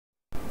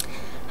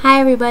Hi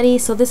everybody,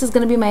 so this is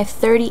going to be my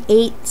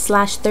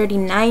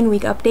 38/39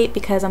 week update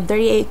because I'm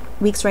 38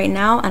 weeks right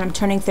now and I'm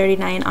turning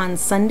 39 on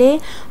Sunday.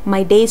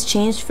 My days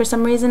changed for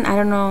some reason. I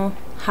don't know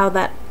how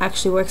that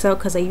actually works out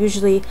because I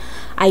used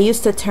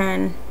to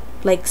turn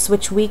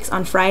switch weeks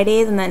on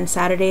Fridays and then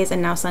Saturdays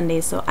and now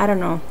Sundays, so I don't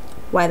know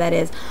why that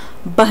is.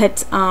 But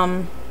so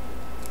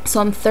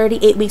I'm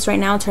 38 weeks right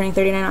now, turning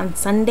 39 on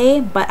Sunday,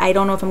 but I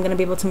don't know if I'm going to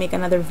be able to make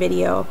another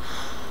video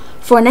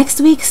for next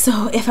week,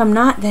 so if I'm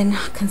not, then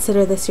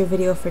consider this your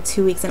video for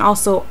 2 weeks, and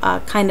also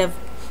kind of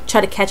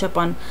try to catch up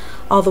on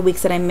all the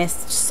weeks that I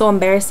missed. So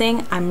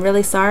embarrassing. I'm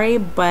really sorry,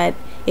 but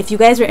if you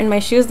guys were in my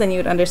shoes, then you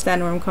would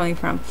understand where I'm coming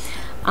from.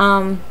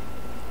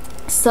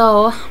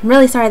 So I'm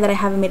really sorry that I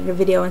haven't made a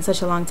video in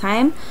such a long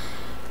time,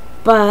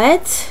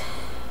 but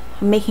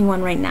I'm making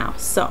one right now.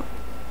 So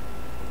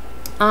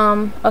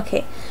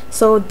okay,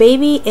 so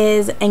baby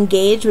is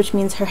engaged, which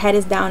means her head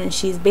is down and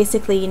she's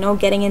basically, you know,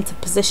 getting into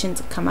position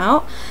to come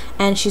out,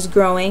 and she's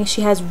growing.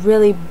 She has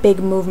really big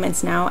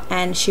movements now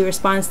and she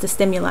responds to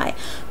stimuli,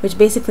 which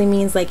basically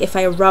means like if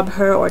I rub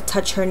her or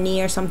touch her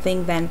knee or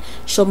something, then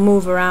she'll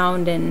move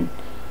around, and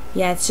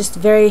yeah, it's just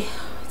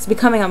it's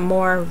becoming a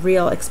more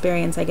real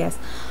experience, I guess.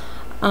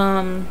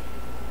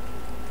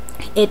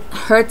 It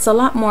hurts a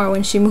lot more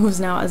when she moves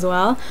now as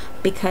well,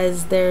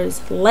 because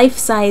there's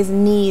life-size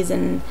knees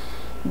and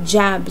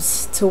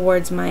jabs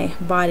towards my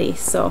body.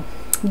 So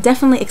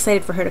definitely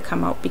excited for her to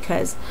come out,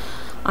 because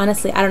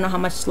honestly I don't know how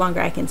much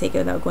longer I can take it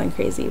without going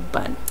crazy.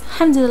 But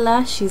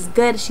alhamdulillah, she's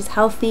good, she's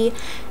healthy,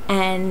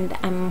 and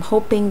I'm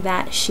hoping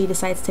that she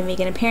decides to make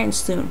an appearance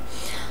soon.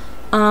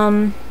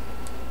 And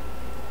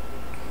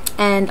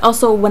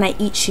also when I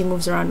eat, she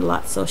moves around a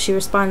lot, so she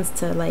responds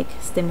to like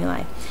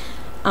stimuli.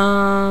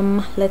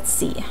 Let's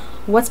see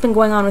what's been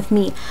going on with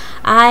me.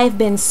 I've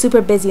been super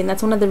busy, and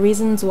that's one of the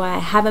reasons why I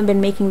haven't been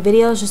making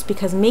videos, just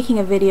because making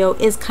a video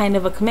is kind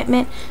of a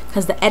commitment,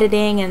 because the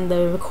editing and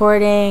the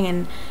recording,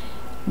 and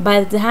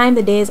by the time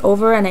the day is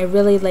over and I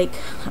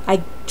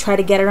try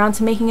to get around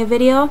to making a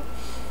video,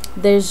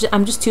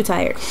 I'm just too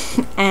tired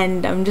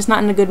and I'm just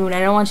not in a good mood.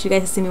 I don't want you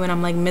guys to see me when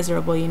I'm like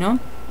miserable, you know,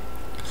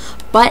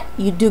 but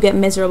you do get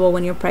miserable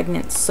when you're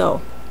pregnant,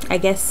 so I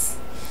guess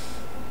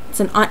it's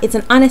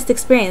an honest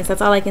experience.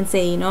 That's all I can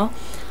say, you know.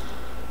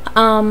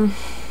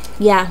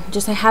 Yeah,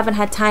 just I haven't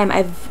had time.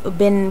 I've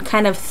been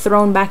kind of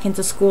thrown back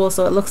into school,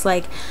 so it looks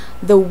like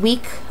the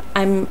week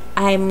I'm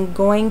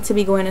going to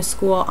be going to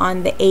school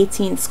on the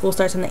 18th. School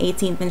starts on the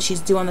 18th and she's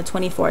due on the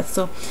 24th,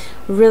 so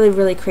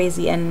really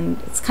crazy, and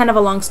it's kind of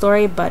a long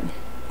story, but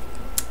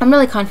I'm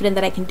really confident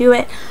that I can do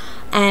it,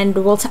 and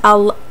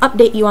I'll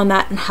update you on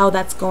that and how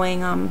that's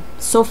going.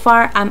 So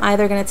far I'm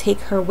either going to take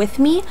her with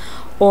me,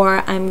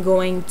 or I'm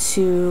going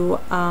to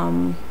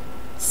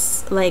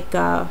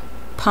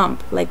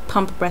pump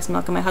breast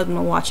milk, and my husband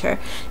will watch her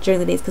during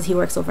the days because he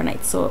works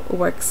overnight, so it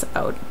works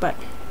out. But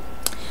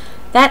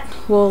that,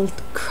 we'll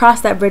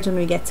cross that bridge when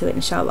we get to it,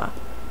 inshallah.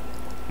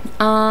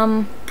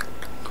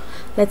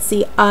 Let's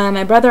see,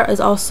 my brother is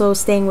also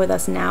staying with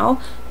us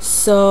now,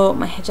 so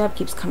my hijab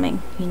keeps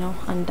coming, you know,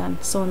 undone,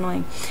 so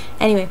annoying.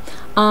 Anyway,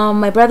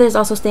 my brother is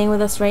also staying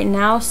with us right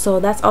now, so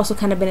that's also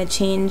kind of been a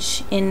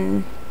change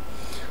in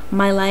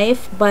my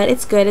life, but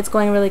it's good. It's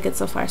going really good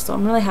so far, so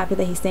I'm really happy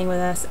that he's staying with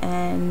us.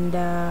 And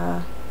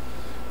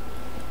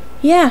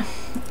yeah,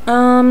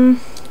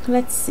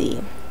 let's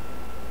see,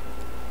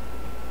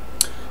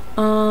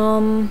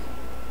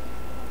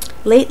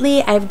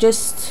 lately I've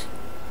just,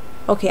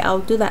 okay, I'll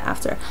do that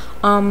after.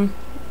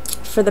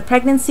 For the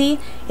pregnancy,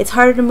 it's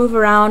harder to move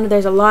around.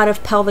 There's a lot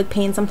of pelvic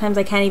pain. Sometimes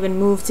I can't even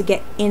move to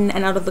get in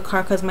and out of the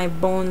car because my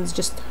bones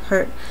just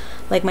hurt,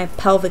 like my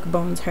pelvic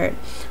bones hurt.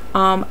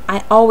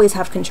 I always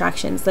have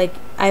contractions. Like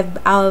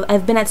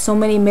I've been at so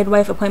many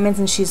midwife appointments,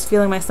 and she's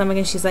feeling my stomach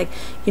and she's like,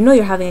 you know,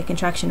 you're having a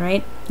contraction,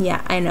 right?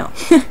 Yeah, I know.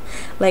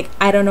 Like,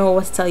 I don't know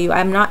what to tell you.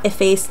 I'm not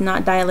effaced,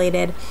 not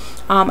dilated.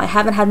 I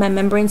haven't had my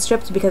membrane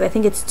stripped because I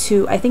think it's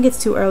too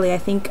early. I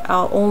think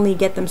I'll only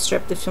get them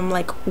stripped if I'm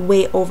like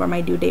way over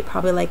my due date,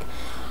 probably like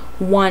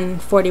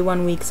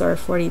 41 weeks or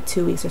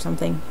 42 weeks or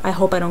something. I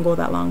hope I don't go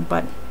that long,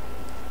 but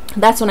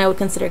that's when I would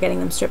consider getting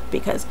them stripped,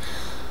 because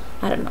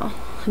I don't know,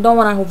 I don't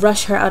want to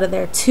rush her out of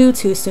there too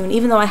soon,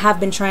 even though I have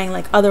been trying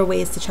like other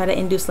ways to try to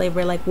induce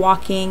labor, like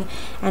walking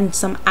and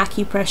some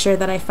acupressure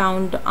that I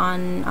found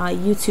on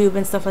YouTube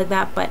and stuff like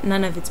that, but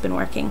none of it's been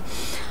working.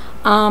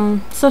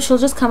 So she'll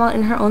just come out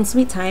in her own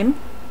sweet time.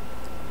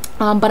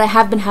 But I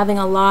have been having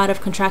a lot of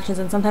contractions,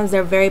 and sometimes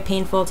they're very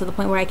painful to the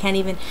point where I can't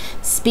even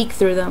speak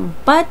through them,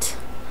 but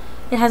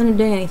it hasn't been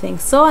doing anything,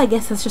 so I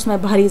guess that's just my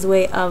body's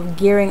way of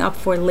gearing up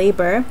for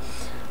labor.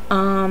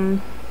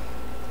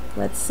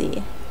 Let's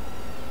see,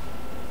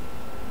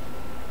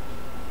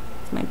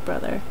 it's my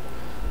brother.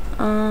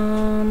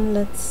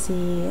 Let's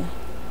see.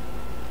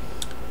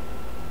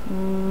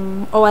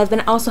 Oh, I've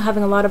been also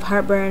having a lot of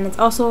heartburn. It's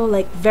also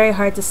like very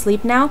hard to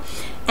sleep now,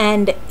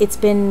 and it's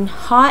been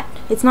hot.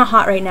 It's not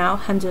hot right now,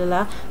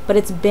 alhamdulillah, but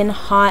it's been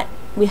hot.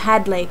 We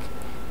had like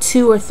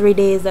 2 or 3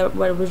 days that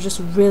were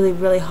just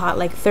really hot,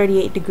 like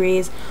 38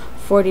 degrees,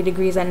 40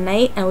 degrees at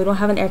night, and we don't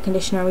have an air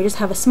conditioner. We just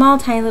have a small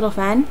tiny little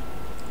fan,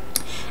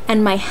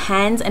 and my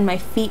hands and my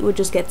feet would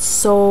just get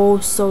so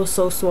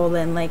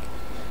swollen. Like,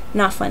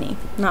 not funny,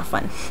 not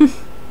fun.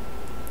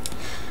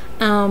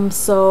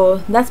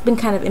 So that's been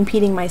kind of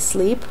impeding my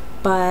sleep,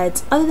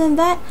 but other than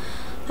that,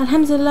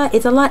 alhamdulillah,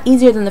 it's a lot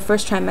easier than the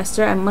first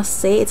trimester. I must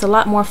say, it's a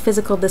lot more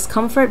physical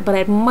discomfort, but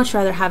I'd much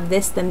rather have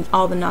this than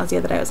all the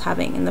nausea that I was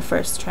having in the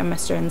first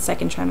trimester and the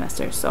second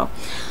trimester. So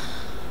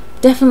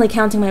definitely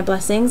counting my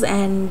blessings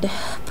and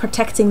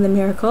protecting the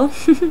miracle.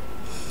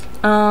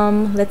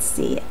 Let's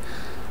see,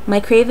 my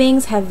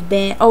cravings have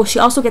been, oh, she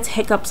also gets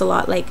hiccups a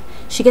lot. Like,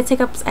 she gets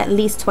hiccups at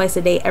least twice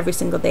a day, every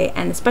single day,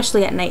 and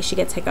especially at night she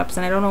gets hiccups,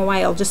 and I don't know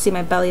why. I'll just see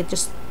my belly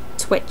just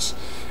twitch,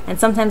 and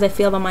sometimes I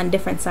feel them on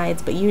different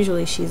sides, but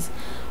usually she's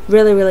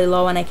really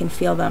low and I can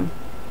feel them.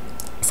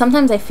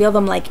 Sometimes I feel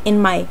them like in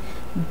my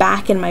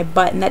back and my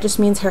butt, and that just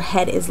means her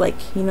head is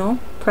like, you know,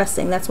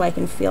 pressing. That's why I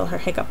can feel her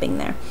hiccuping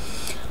there.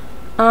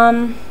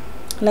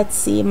 Let's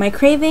see, my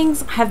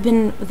cravings have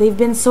been, they've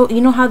been so,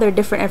 you know how they're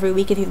different every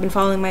week. If you've been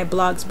following my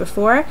blogs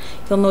before,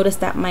 you'll notice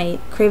that my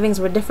cravings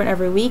were different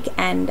every week,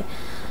 and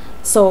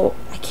so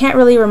I can't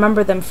really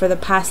remember them for the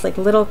past like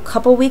little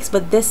couple weeks,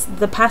 but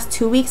the past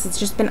 2 weeks it's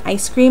just been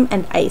ice cream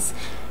and ice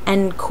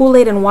and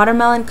Kool-Aid and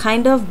watermelon,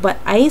 kind of, but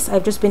ice.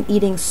 I've just been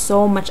eating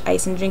so much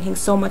ice and drinking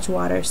so much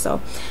water, so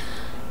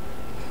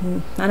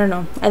I don't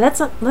know.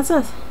 That's a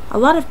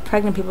lot of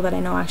pregnant people that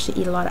I know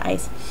actually eat a lot of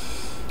ice.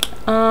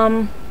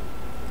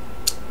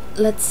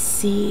 Let's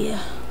see.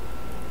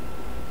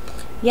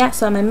 Yeah,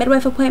 so at my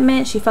midwife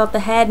appointment, she felt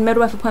the head.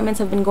 Midwife appointments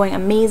have been going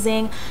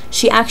amazing.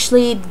 She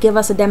actually gave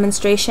us a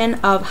demonstration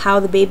of how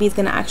the baby is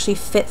going to actually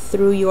fit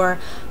through your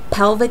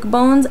pelvic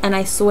bones, and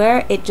I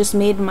swear it just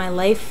made my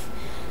life,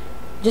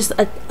 just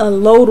a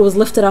load was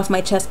lifted off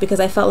my chest, because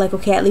I felt like,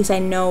 okay, at least I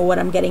know what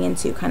I'm getting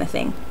into, kind of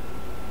thing.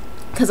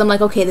 Because I'm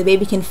like, okay, the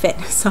baby can fit,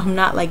 so I'm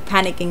not like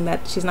panicking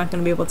that she's not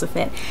going to be able to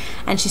fit.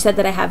 And she said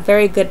that I have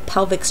very good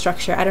pelvic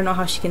structure. I don't know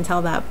how she can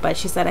tell that, but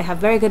she said I have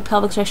very good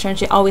pelvic structure, and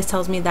she always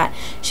tells me that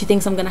she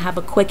thinks I'm going to have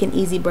a quick and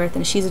easy birth,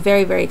 and she's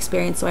very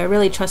experienced, so I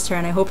really trust her,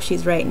 and I hope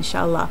she's right,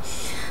 inshallah.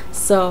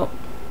 So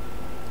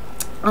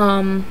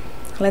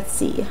let's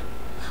see.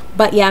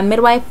 But yeah,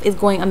 midwife is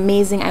going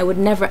amazing. I would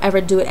never ever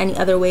do it any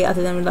other way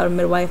other than without a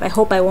midwife. I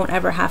hope I won't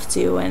ever have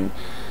to. And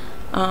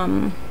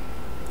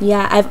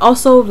yeah, I've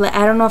also,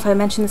 I don't know if I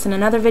mentioned this in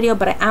another video,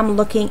 but I am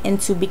looking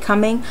into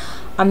becoming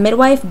a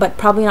midwife, but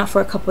probably not for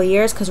a couple of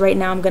years, because right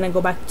now I'm going to go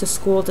back to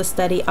school to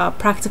study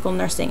practical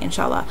nursing,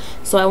 inshallah.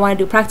 So I want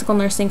to do practical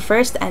nursing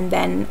first, and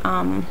then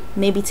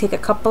maybe take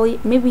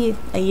maybe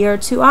a year or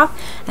two off,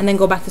 and then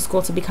go back to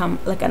school to become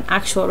like an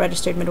actual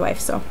registered midwife.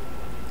 So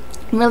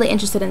I'm really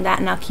interested in that,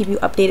 and I'll keep you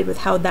updated with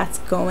how that's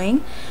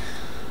going.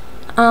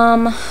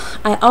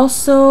 I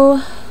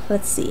also,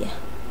 let's see,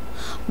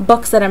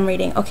 books that I'm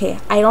reading. Okay,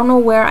 I don't know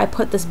where I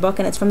put this book,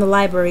 and it's from the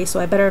library, so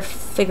I better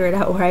figure it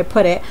out where I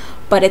put it,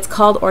 but it's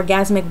called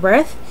Orgasmic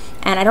Birth,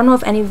 and I don't know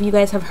if any of you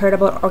guys have heard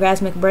about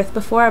orgasmic birth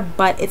before,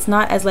 but it's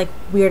not as like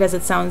weird as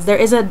it sounds. There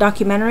is a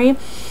documentary,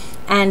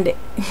 and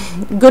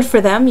good for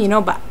them, you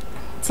know, but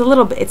it's a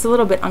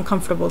little bit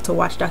uncomfortable to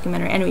watch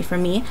documentary anyway for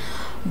me.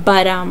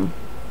 But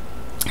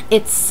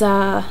it's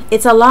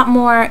a lot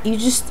more,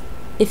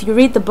 if you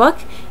read the book,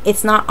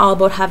 it's not all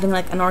about having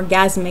like an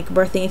orgasmic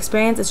birthing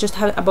experience. It's just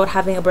about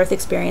having a birth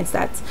experience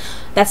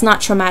that's not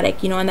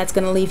traumatic, you know, and that's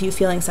going to leave you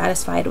feeling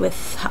satisfied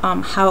with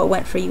how it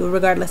went for you,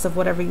 regardless of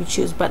whatever you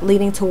choose, but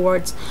leaning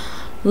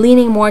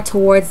more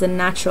towards the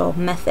natural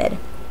method.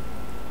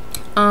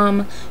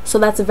 So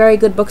that's a very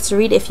good book to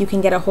read if you can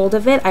get a hold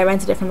of it. I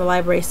rented it from the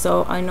library,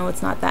 so I know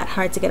it's not that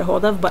hard to get a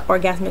hold of, but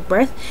Orgasmic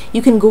Birth,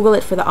 you can Google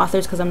it for the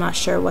authors, because I'm not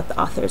sure what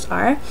the authors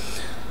are.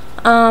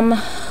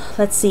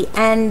 Let's see,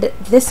 and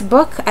this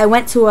book, I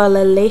went to a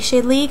La Leche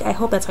League, I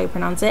hope that's how you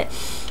pronounce it,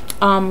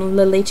 La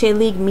Leche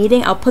League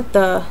meeting. I'll put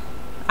the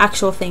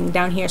actual thing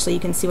down here so you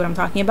can see what I'm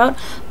talking about,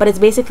 but it's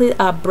basically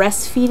a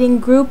breastfeeding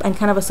group and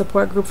kind of a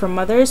support group for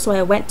mothers. So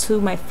I went to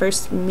my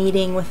first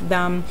meeting with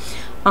them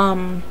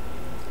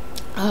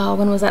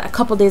when was that, a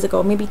couple days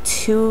ago, maybe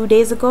 2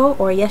 days ago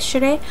or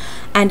yesterday,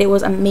 and it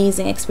was an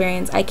amazing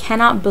experience. I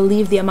cannot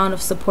believe the amount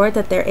of support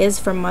that there is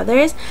for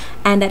mothers,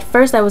 and at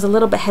first I was a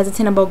little bit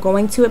hesitant about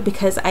going to it,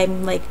 because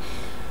I'm like,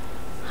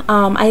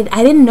 I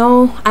didn't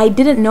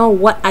know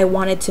what I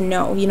wanted to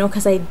know, you know,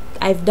 because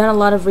I've done a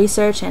lot of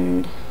research,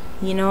 and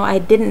you know, I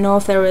didn't know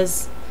if I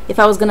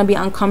was gonna be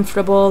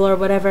uncomfortable or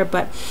whatever,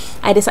 but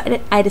I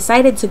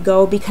decided to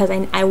go because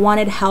I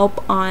wanted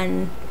help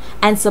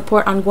and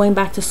support on going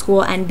back to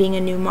school and being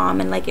a new mom,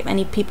 and like if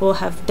any people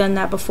have done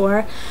that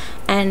before,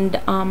 and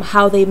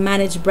how they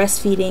manage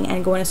breastfeeding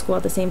and going to school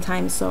at the same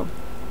time. So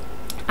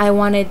I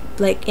wanted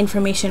like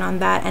information on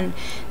that, and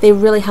they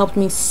really helped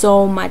me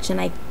so much,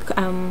 and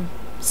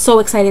so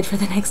excited for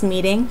the next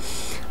meeting.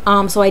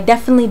 So I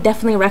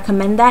definitely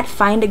recommend that.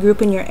 Find a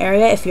group in your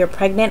area if you're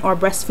pregnant or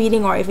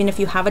breastfeeding, or even if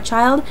you have a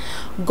child.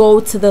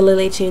 Go to the La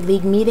Leche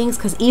League meetings,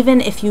 because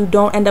even if you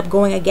don't end up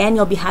going again,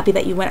 you'll be happy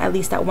that you went at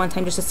least at one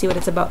time just to see what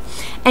it's about.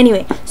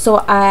 Anyway,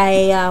 so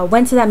I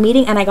went to that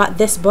meeting and I got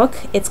this book.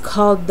 It's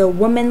called The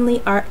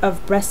Womanly Art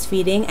of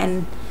Breastfeeding,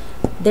 and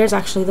there's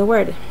actually the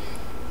word,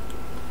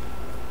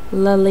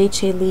 La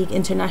Leche League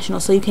International.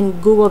 So you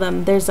can Google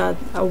them. There's a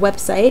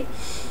website.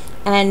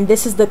 And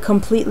this is the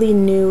completely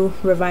new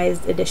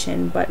revised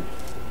edition, but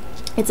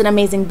it's an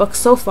amazing book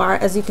so far.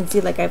 As you can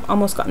see, like, I've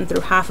almost gotten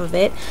through half of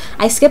it.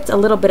 I skipped a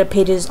little bit of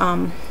pages,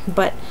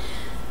 but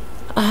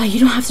you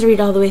don't have to read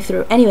all the way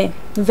through. Anyway,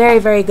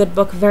 very good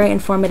book, very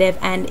informative,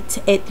 and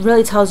it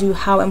really tells you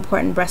how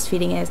important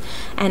breastfeeding is.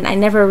 And I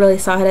never really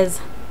saw it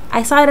as,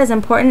 I saw it as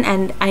important,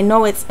 and I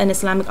know it's an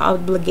Islamic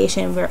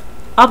obligation. We're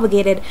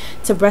obligated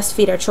to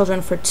breastfeed our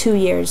children for 2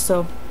 years,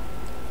 so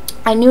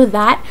I knew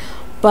that.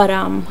 But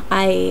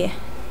I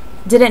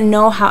didn't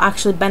know how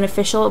actually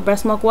beneficial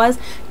breast milk was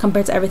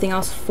compared to everything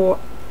else for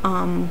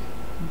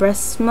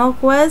breast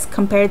milk was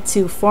compared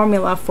to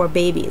formula for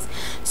babies.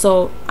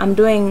 So I'm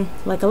doing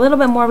like a little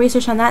bit more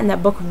research on that, and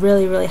that book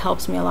really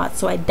helps me a lot.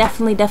 So I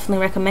definitely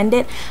recommend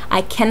it.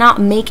 I cannot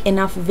make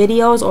enough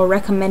videos or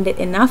recommend it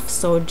enough,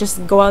 so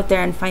just go out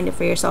there and find it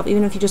for yourself,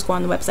 even if you just go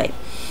on the website.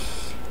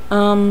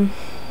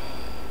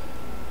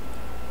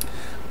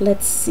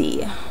 Let's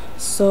see.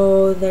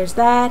 So there's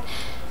that.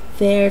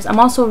 I'm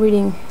also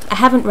reading, I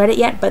haven't read it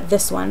yet, but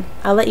this one,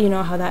 I'll let you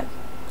know how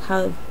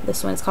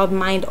this one is called,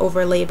 Mind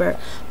Over Labor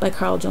by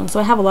Carl Jones.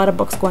 So I have a lot of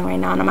books going right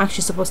now, and I'm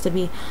actually supposed to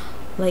be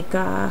like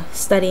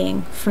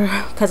studying for,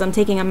 because I'm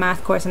taking a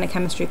math course and a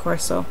chemistry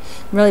course. So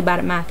I'm really bad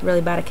at math,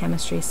 really bad at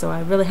chemistry, so I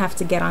really have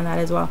to get on that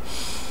as well.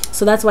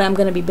 So that's why I'm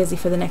going to be busy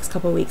for the next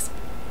couple weeks.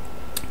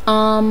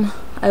 I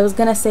was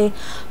gonna say,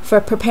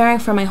 for preparing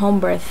for my home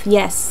birth,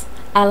 yes,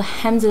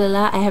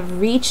 Alhamdulillah, I have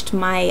reached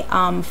my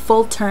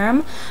full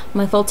term.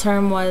 My full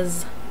term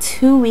was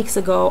 2 weeks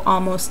ago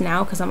almost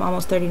now, because I'm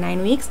almost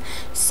 39 weeks.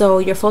 So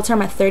your full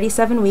term at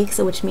 37 weeks,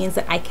 which means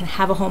that I can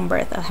have a home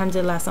birth,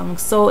 Alhamdulillah. So I'm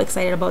so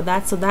excited about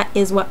that. So that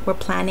is what we're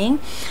planning.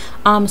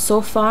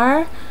 So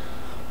far,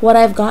 what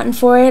I've gotten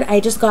for it, I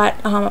just got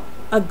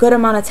a good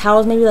amount of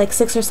towels, maybe like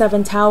 6 or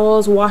 7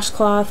 towels,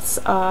 washcloths,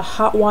 a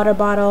hot water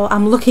bottle.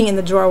 I'm looking in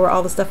the drawer where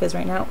all the stuff is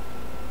right now.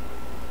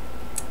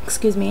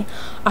 Excuse me,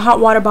 a hot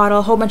water bottle,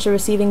 a whole bunch of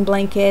receiving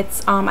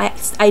blankets.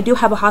 I do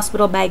have a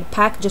hospital bag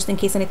packed just in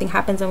case anything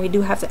happens and we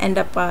do have to end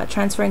up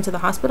transferring to the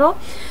hospital.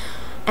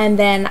 And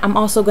then I'm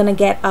also gonna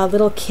get a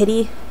little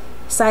kiddie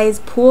size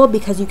pool,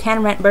 because you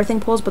can rent birthing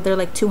pools, but they're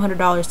like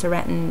 $200 to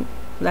rent, and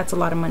that's a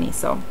lot of money.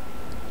 So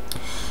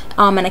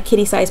and a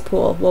kiddie size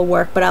pool will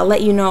work, but I'll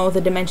let you know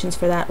the dimensions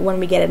for that when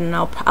we get it, and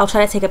I'll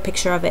try to take a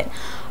picture of it.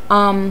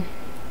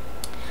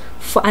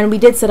 And we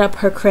did set up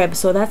her crib,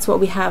 so that's what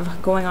we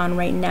have going on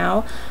right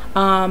now.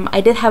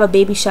 I did have a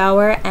baby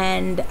shower,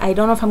 and I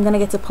don't know if I'm gonna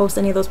get to post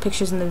any of those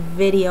pictures in the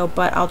video,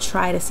 but I'll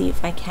try to see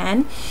if I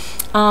can.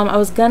 I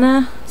was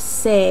gonna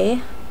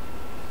say,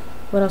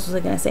 what else was I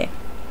gonna say?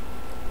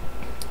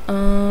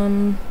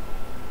 I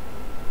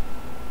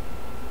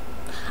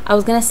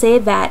was gonna say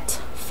that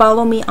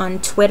follow me on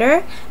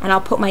Twitter, and I'll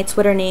put my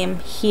Twitter name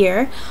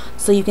here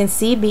so you can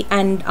see,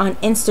 and on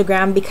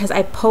Instagram, because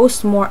I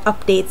post more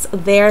updates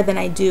there than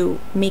I do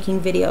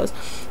making videos.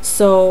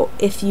 So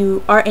if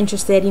you are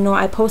interested, you know,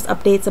 I post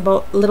updates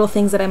about little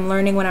things that I'm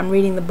learning when I'm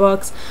reading the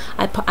books,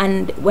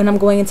 and when I'm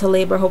going into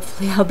labor,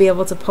 hopefully I'll be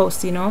able to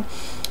post, you know,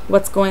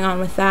 what's going on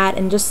with that,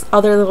 and just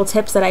other little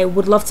tips that I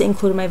would love to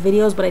include in my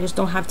videos, but I just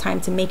don't have time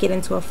to make it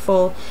into a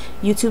full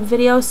YouTube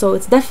video. So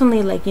it's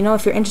definitely, like, you know,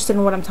 if you're interested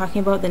in what I'm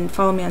talking about, then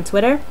follow me on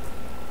Twitter.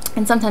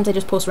 And sometimes I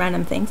just post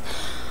random things,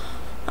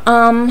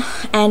 and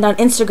on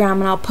Instagram,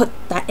 and I'll put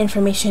that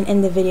information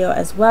in the video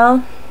as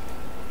well.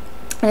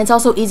 And it's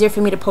also easier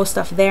for me to post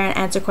stuff there and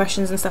answer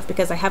questions and stuff,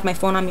 because I have my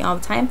phone on me all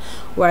the time,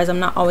 whereas I'm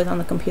not always on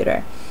the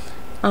computer.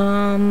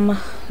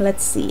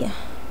 Let's see.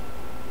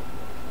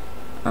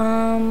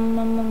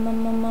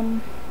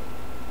 I'm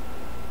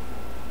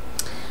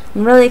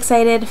really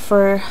excited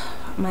for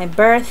my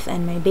birth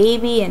and my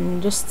baby,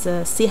 and just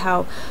to see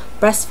how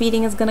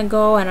breastfeeding is gonna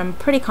go, and I'm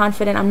pretty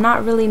confident. I'm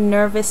not really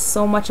nervous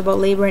so much about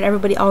labor, and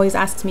everybody always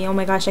asks me, oh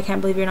my gosh, I can't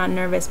believe you're not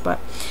nervous, but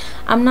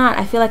I'm not.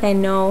 I feel like I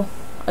know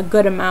a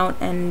good amount,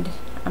 and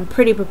I'm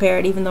pretty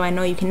prepared, even though I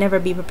know you can never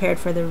be prepared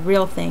for the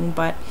real thing,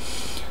 but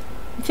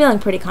I'm feeling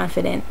pretty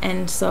confident,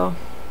 and so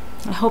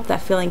I hope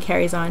that feeling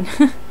carries on.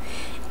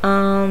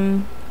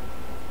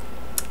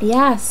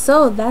 Yeah,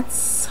 so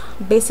that's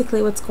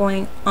basically what's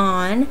going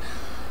on.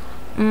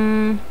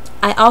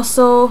 I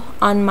also,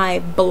 on my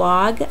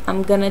blog,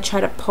 I'm gonna try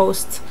to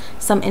post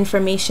some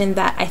information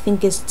that I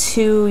think is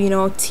too, you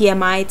know,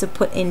 TMI to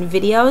put in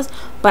videos,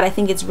 but I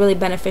think it's really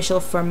beneficial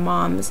for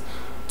moms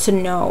to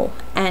know.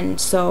 And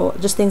so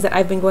just things that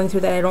I've been going through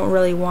that I don't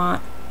really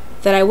want,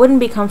 that I wouldn't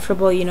be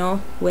comfortable, you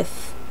know,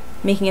 with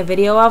making a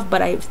video of,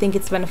 but I think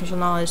it's beneficial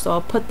knowledge. So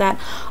I'll put that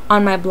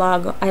on my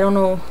blog. I don't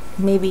know,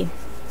 maybe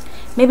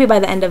maybe by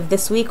the end of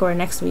this week or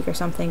next week or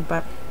something,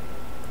 but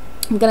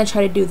I'm gonna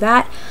try to do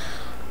that.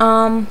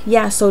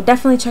 Yeah, so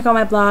definitely check out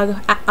my blog,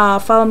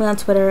 follow me on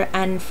Twitter,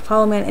 and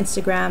follow me on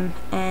Instagram,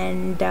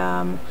 and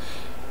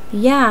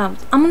yeah,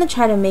 I'm gonna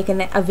try to make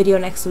a video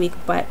next week,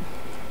 but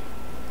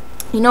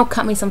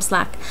cut me some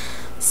slack.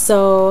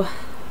 So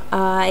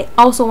I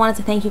also wanted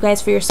to thank you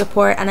guys for your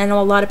support, and I know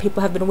a lot of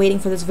people have been waiting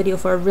for this video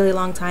for a really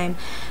long time,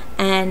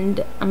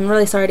 and I'm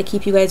really sorry to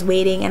keep you guys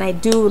waiting. And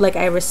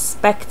I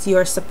respect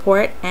your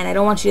support, and I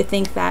don't want you to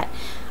think that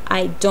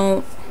I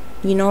don't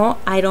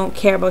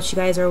care about you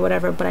guys or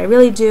whatever, but I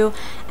really do.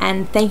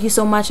 And thank you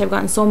so much. I've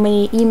gotten so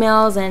many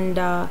emails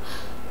and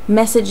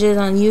messages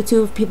on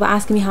YouTube, people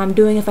asking me how I'm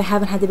doing, if I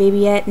haven't had the baby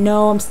yet.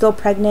 No, I'm still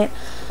pregnant.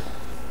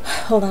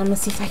 Hold on,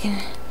 let's see if I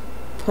can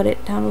put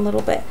it down a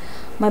little bit.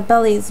 My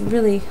belly is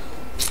really,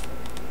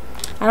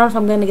 I don't know if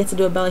I'm going to get to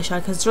do a belly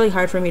shot because it's really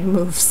hard for me to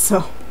move.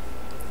 So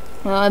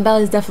my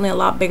belly is definitely a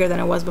lot bigger than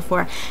it was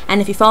before,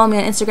 and if you follow me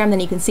on Instagram, then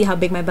you can see how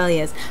big my belly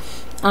is.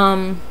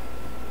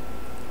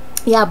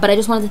 Yeah, but I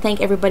just wanted to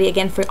thank everybody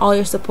again for all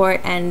your support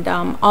and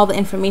all the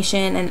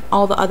information, and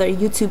all the other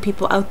YouTube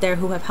people out there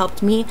who have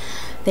helped me.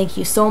 Thank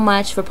you so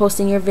much for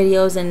posting your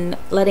videos and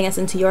letting us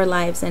into your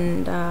lives.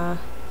 And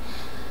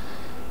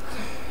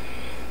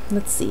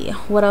let's see,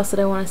 what else did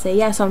I want to say?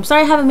 Yeah, so I'm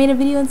sorry I haven't made a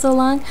video in so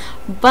long,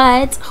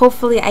 but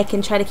hopefully I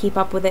can try to keep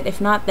up with it. If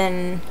not,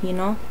 then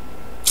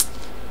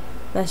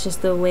that's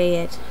just the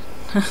way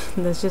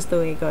that's just the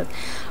way it goes.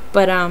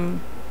 But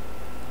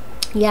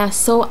yeah,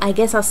 so I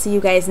guess I'll see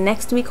you guys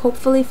next week,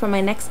 hopefully, for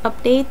my next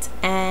update.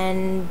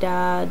 And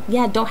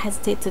yeah, don't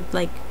hesitate to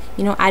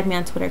add me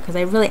on Twitter, because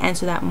I really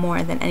answer that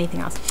more than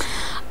anything else.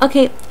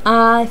 Okay,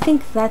 I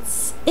think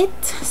that's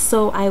it.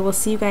 So I will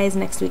see you guys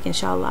next week,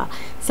 inshallah.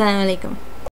 Assalamu alaikum.